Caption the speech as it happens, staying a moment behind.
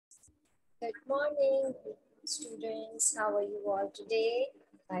Good morning, students. How are you all today?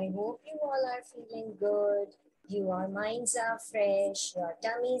 I hope you all are feeling good. Your minds are fresh, your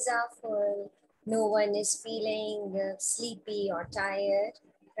tummies are full. No one is feeling sleepy or tired,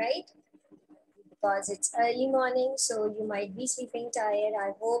 right? Because it's early morning, so you might be sleeping tired.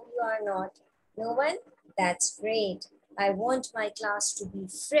 I hope you are not. No one? That's great. I want my class to be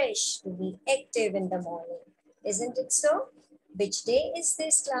fresh, to be active in the morning. Isn't it so? Which day is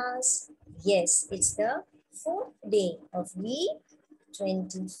this class? Yes, it's the fourth day of week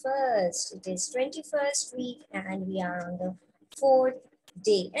 21st. It is 21st week and we are on the fourth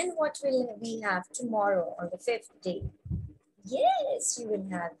day. And what will we have tomorrow on the fifth day? Yes, you will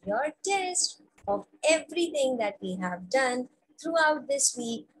have your test of everything that we have done throughout this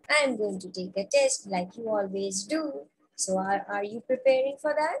week. I am going to take a test like you always do. So are you preparing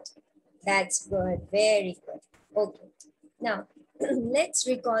for that? That's good. Very good. Okay. Now, let's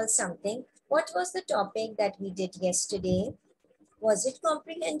recall something. What was the topic that we did yesterday? Was it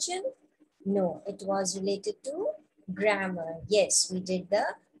comprehension? No, it was related to grammar. Yes, we did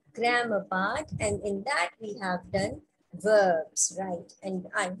the grammar part, and in that we have done verbs, right? And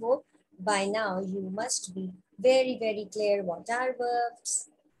I hope by now you must be very, very clear what are verbs.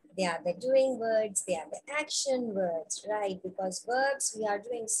 They are the doing words, they are the action words, right? Because verbs we are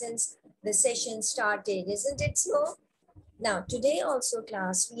doing since the session started, isn't it so? Now, today also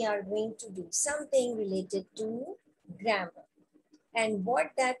class, we are going to do something related to grammar. And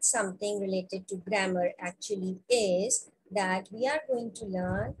what that something related to grammar actually is that we are going to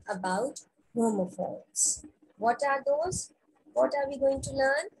learn about homophones. What are those? What are we going to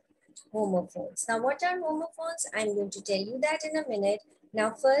learn? Homophones. Now, what are homophones? I'm going to tell you that in a minute. Now,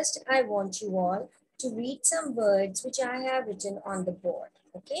 first, I want you all to read some words which I have written on the board.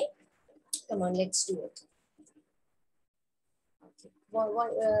 Okay? Come on, let's do it. Okay.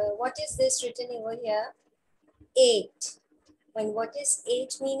 What is this written over here? 8. And what is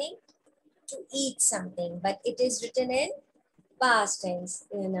 8 meaning? To eat something, but it is written in past tense.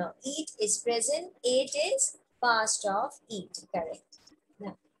 You know, eat is present, ate is past of eat, correct.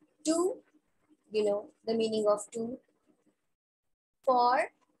 Now, to, you know, the meaning of to.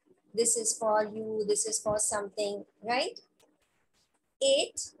 For, this is for you, this is for something, right?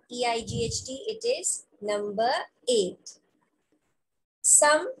 8, E-I-G-H-T, it is number 8.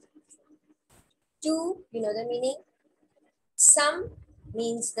 Some, to, you know the meaning? Sum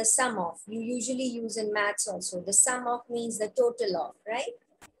means the sum of. You usually use in maths also. The sum of means the total of, right?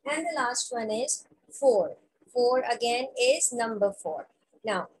 And the last one is 4. 4 again is number 4.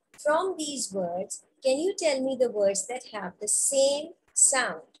 Now, from these words, can you tell me the words that have the same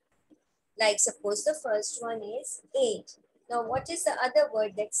sound? Like suppose the first one is 8. Now, what is the other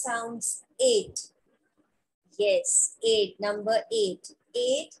word that sounds 8? Yes, 8, number 8.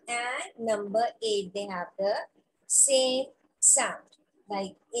 8 and number 8, they have the same sound.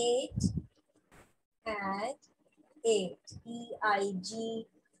 Like 8 and 8, E-I-G-H-T.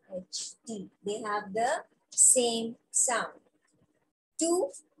 They have the same sound.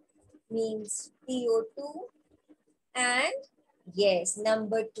 2 means T-O-2 and yes,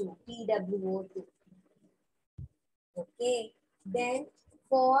 number 2, T-W-O-2. Okay, then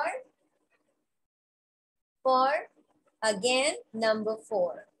for again number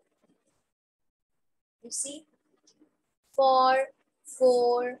 4. You see, 4,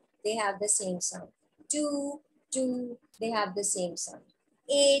 4, they have the same sound. 2, 2, they have the same sound.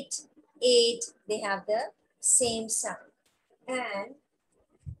 8, 8, they have the same sound. And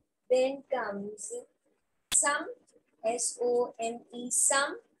then comes sum, S-O-M-E,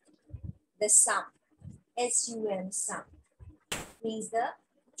 sum, the sum, S-U-M, sum, means the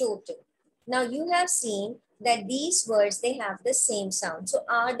total. Now you have seen that these words, they have the same sound. So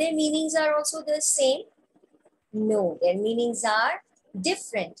are their meanings are also the same? No, their meanings are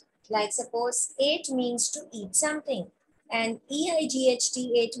different. Like suppose 8 means to eat something and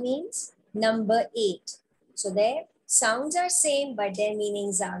E-I-G-H-T, 8 means number 8. So their sounds are same but their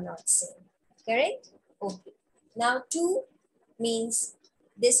meanings are not same. Correct? Okay. Now 2 means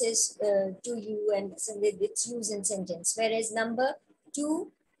this is to you and it's used in sentence. Whereas number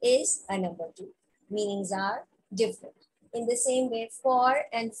 2 is a number 2. Meanings are different. In the same way 4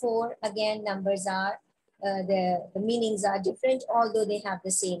 and 4 again numbers are the meanings are different, although they have the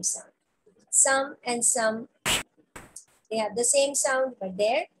same sound. Some and some, they have the same sound, but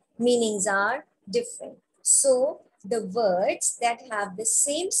their meanings are different. So the words that have the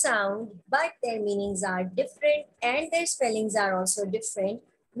same sound, but their meanings are different and their spellings are also different,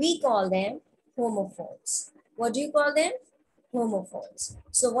 we call them homophones. What do you call them? Homophones.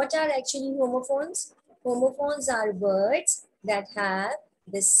 So what are actually homophones? Homophones are words that have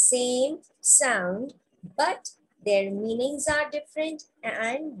the same sound, but their meanings are different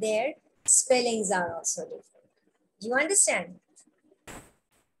and their spellings are also different. Do you understand?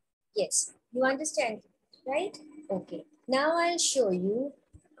 Yes, you understand, right? Okay. Now I'll show you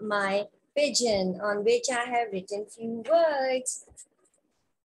my pigeon on which I have written few words.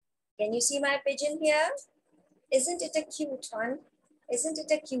 Can you see my pigeon here? Isn't it a cute one? Isn't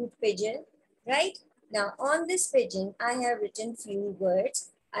it a cute pigeon? Right? Now on this pigeon, I have written few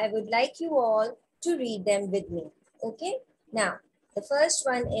words. I would like you all to read them with me. Okay? Now, the first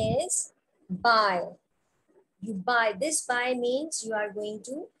one is buy. You buy. This buy means you are going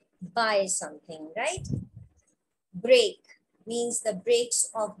to buy something, right? Brake means the brakes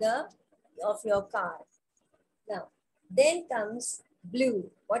of your car. Now, then comes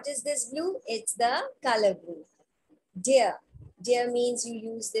blue. What is this blue? It's the color blue. Dear. Dear means you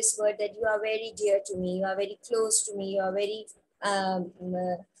use this word that you are very dear to me. You are very close to me. You are very,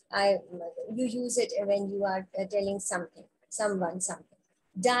 you use it when you are telling someone something.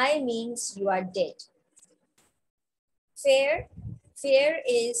 Die means you are dead. Fare. Fare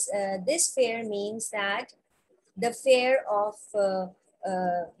is, this fare means that the fare of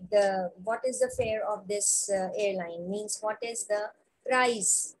what is the fare of this airline means what is the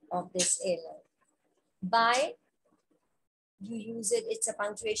price of this airline. By, you use it, it's a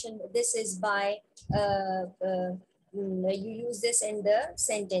punctuation. This is by, you use this in the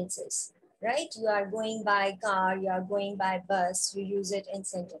sentences, right? You are going by car, you are going by bus, you use it in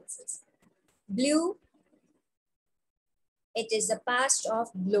sentences. Blue, it is the past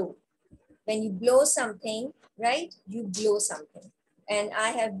of blow. When you blow something, right? You blow something. And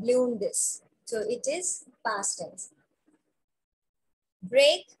I have blown this. So it is past tense.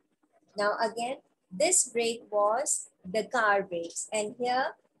 Brake. Now again, this brake was the car brakes. And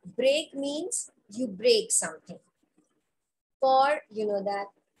here, brake means you break something. For, you know that,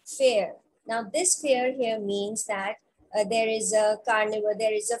 fair. Now this fair here means that there is a carnival,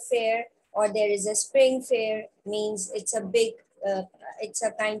 there is a fair, or there is a spring fair, means it's a big, it's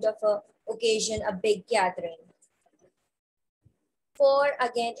a kind of a occasion, a big gathering. Four,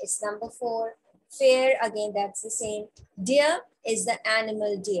 again, it's number 4. Fair, again, that's the same. Deer is the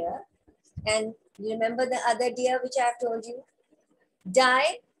animal deer. And you remember the other deer which I have told you?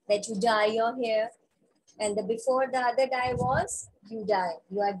 Die, that you dye your hair. And the before the other die was, you die,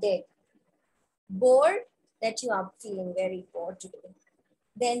 you are dead. Bored, that you are feeling very bored today.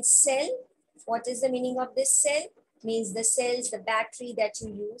 Then cell, what is the meaning of this cell? Means the cells, the battery that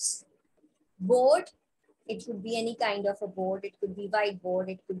you use. Board, it could be any kind of a board. It could be whiteboard.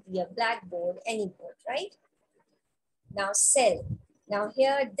 It could be a blackboard, any board, right? Now sell. Now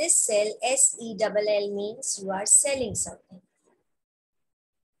here this sell, S-E-L-L means you are selling something.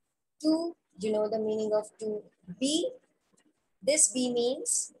 To, you know the meaning of to. Bee, this bee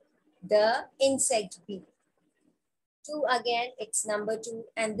means the insect bee. To, again, it's number 2.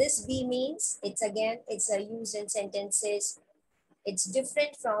 And this bee means, it's again, it's a use in sentences. It's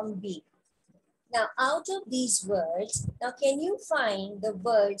different from bee. Now, out of these words, now can you find the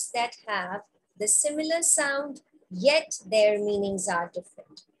words that have the similar sound, yet their meanings are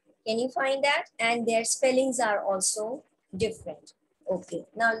different? Can you find that? And their spellings are also different. Okay,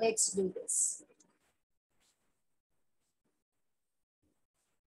 now let's do this.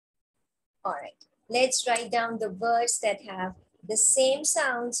 All right, let's write down the words that have the same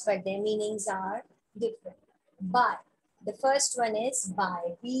sounds, but their meanings are different. Buy. The first one is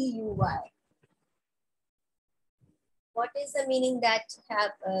buy, B-U-Y. What is the meaning that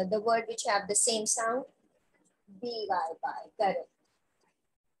have the word which have the same sound? B-Y, buy, correct.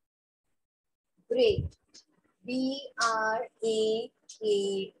 Brake, B-R-A-K-E.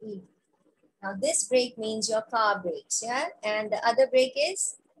 Now this brake means your car brakes, yeah? And the other brake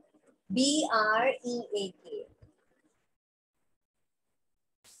is B-R-E-A-K.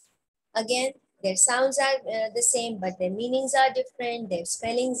 Again, their sounds are the same, but their meanings are different. Their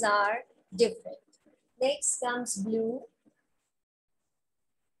spellings are different. Next comes blue.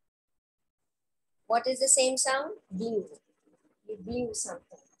 What is the same sound? Blue. You blew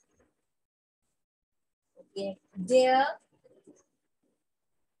something. Okay. Deer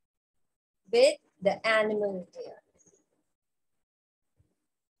with the animal deer.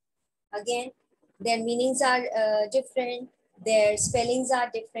 Again, their meanings are different. Their spellings are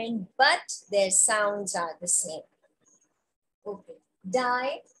different, but their sounds are the same. Okay.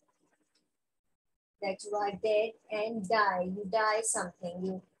 Die, that you are dead, and dye, you dye something,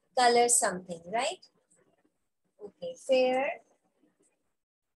 you color something, right? Okay, fair,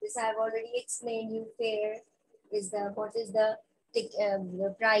 this I have already explained you. Fair is the, what is the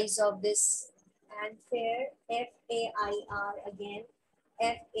price of this, and fair, F-A-I-R again,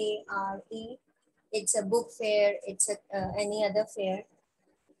 F-A-R-E. It's a book fair. It's a, any other fair.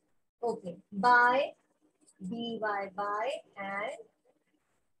 Okay. Buy, B-Y, buy, and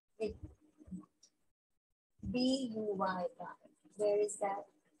it, B-U-Y, buy. Where is that?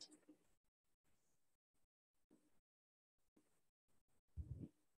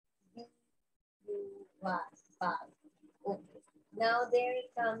 B-U-Y, buy. Okay. Now there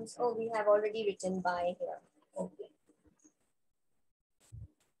it comes. Oh, we have already written by here. Okay.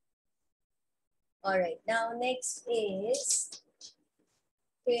 All right. Now next is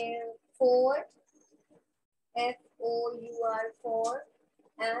for, F-O-U-R, for,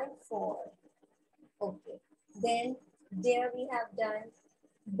 and for. Okay. Then there we have done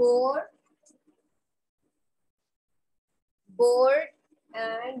board, board,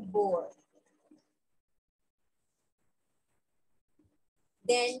 and board.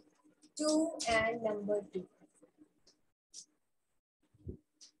 Then two and number two.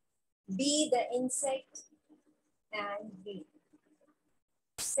 B, the insect, and B.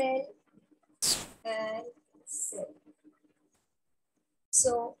 Cell and cell.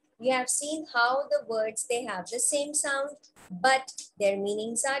 So you have seen how the words, they have the same sound, but their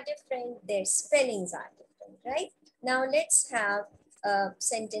meanings are different, their spellings are different, right? Now let's have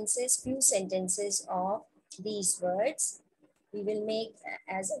few sentences of these words. We will make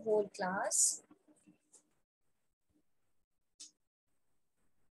as a whole class.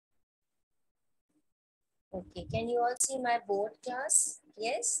 Okay, can you all see my board, class?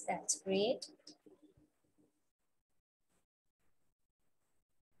 Yes, that's great.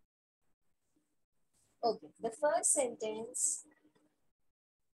 Okay, the first sentence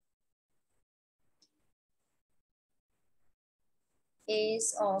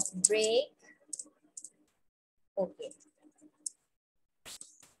is of break. Okay.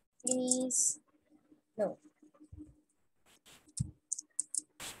 Please, no.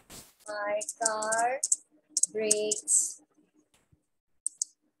 My car brakes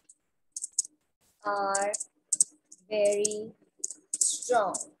are very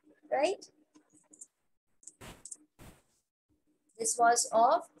strong, right? This was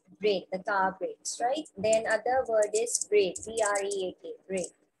of brake, the car brakes, right? Then other word is brake, B-R-E-A-K,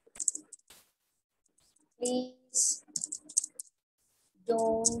 brake. Please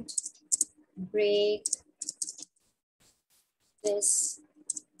don't break this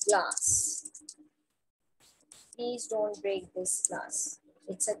glass. Please don't break this glass.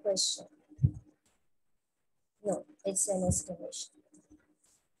 It's a question. No, it's an exclamation.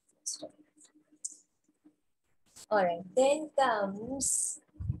 All right, then comes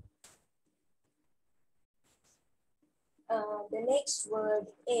the next word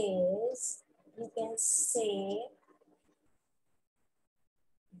is, you can say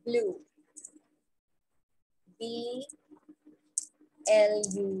blue. B-L-U-E.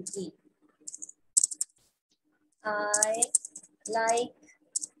 I like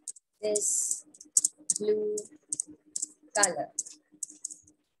this blue color.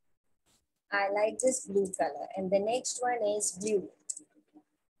 I like this blue color. And the next one is blue.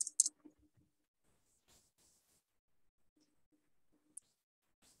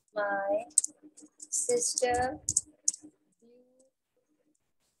 My sister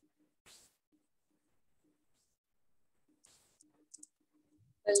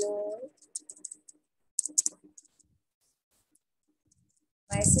balloon.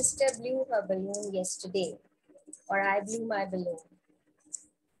 My sister blew her balloon yesterday, or I blew my balloon,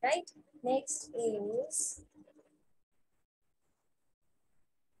 right? Next is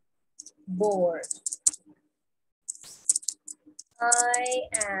bored. I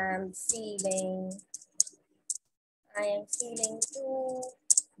am feeling too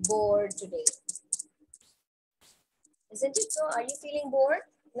bored today. Isn't it so? Are you feeling bored?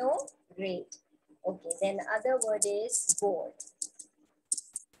 No? Great. Okay, then other word is bored.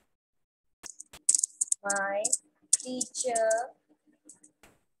 My teacher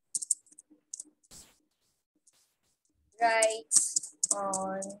writes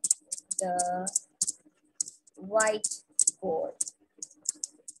on the whiteboard.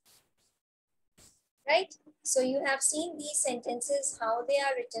 Right? So you have seen these sentences, how they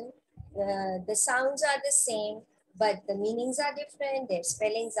are written. The sounds are the same, but the meanings are different, their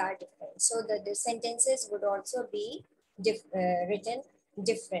spellings are different. So the sentences would also be written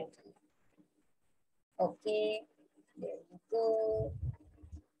differently. Okay, there you go.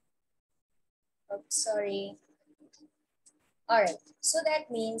 Oh, sorry. All right, so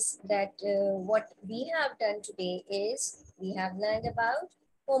that means that what we have done today is we have learned about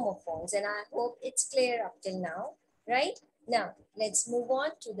homophones, and I hope it's clear up till now, right? Now, let's move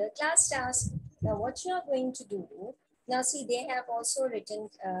on to the class task. Now, what you are going to do Now see, they have also written,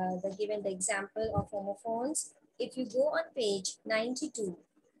 given the example of homophones. If you go on page 92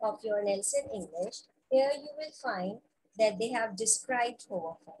 of your Nelson English, here you will find that they have described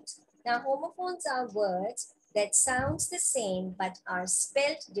homophones. Now homophones are words that sounds the same but are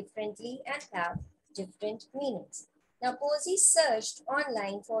spelled differently and have different meanings. Now Posey searched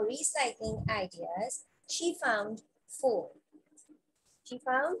online for recycling ideas. She found four. She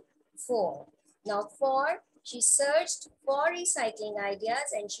found four. Now she searched for recycling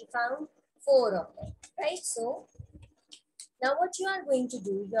ideas and she found four of them, right? So now what you are going to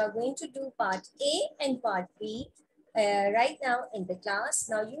do, you are going to do part A and part B right now in the class.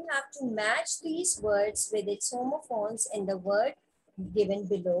 Now you have to match these words with its homophones in the word given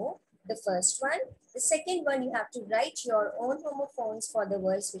below. The first one. The second one, you have to write your own homophones for the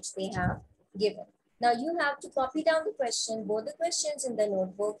words which they have given. Now you have to copy down the question, both the questions in the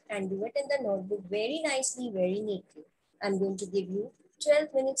notebook, and do it in the notebook very nicely, very neatly. I'm going to give you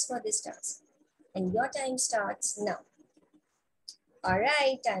 12 minutes for this task. And your time starts now. All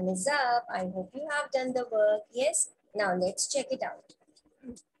right, time is up. I hope you have done the work. Yes, now let's check it out.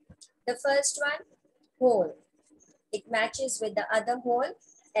 The first one, whole. It matches with the other whole,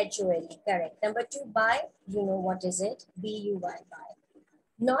 H-O-L-E, correct. Number two, by, you know what is it? B-U-Y, by.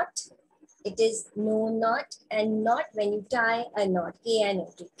 Not, it is no, not, and not when you tie a knot,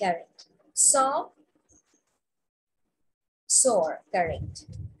 K-N-O-T, correct. Saw, sore, correct.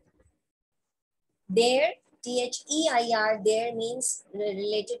 There, T-H-E-I-R, there means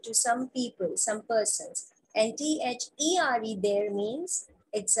related to some people, some persons. And T-H-E-R-E, there means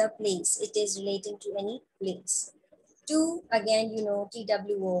it's a place. It is relating to any place. Two, again, you know,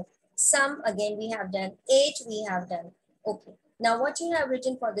 T-W-O. Some, again, we have done. Eight, we have done. Okay. Now, what you have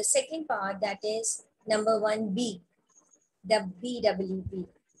written for the second part, that is number one, B. The B-W-B.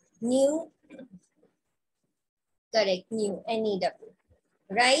 New, correct, new, N-E-W.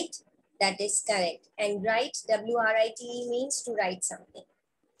 Right? That is correct. And write, W-R-I-T-E means to write something.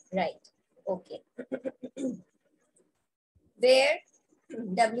 Right. Okay. Where,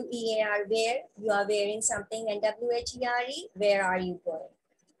 W-E-A-R, where, you are wearing something, and W-H-E-R-E, where are you going?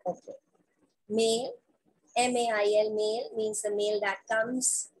 Okay. Mail, M-A-I-L, mail means the mail that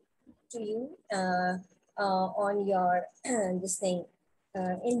comes to you on your this thing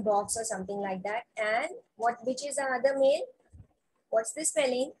inbox or something like that. And which is the other mail? What's the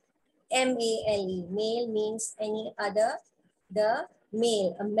spelling? M-A-L-E. Male means any other. The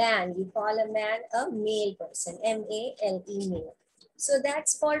male, a man. We call a man a male person. M-A-L-E, male. So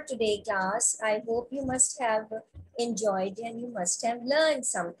that's for today, class. I hope you must have enjoyed and you must have learned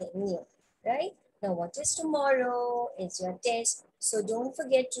something new, right? Now, what is tomorrow? Is your test. So don't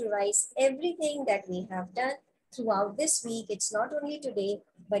forget to revise everything that we have done throughout this week. It's not only today,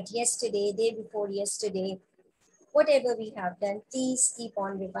 but yesterday, day before yesterday, whatever we have done, please keep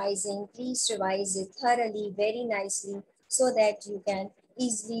on revising. Please revise it thoroughly, very nicely, so that you can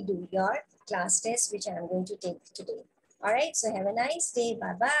easily do your class test, which I'm going to take today. All right, so have a nice day.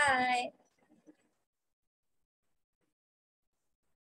 Bye-bye.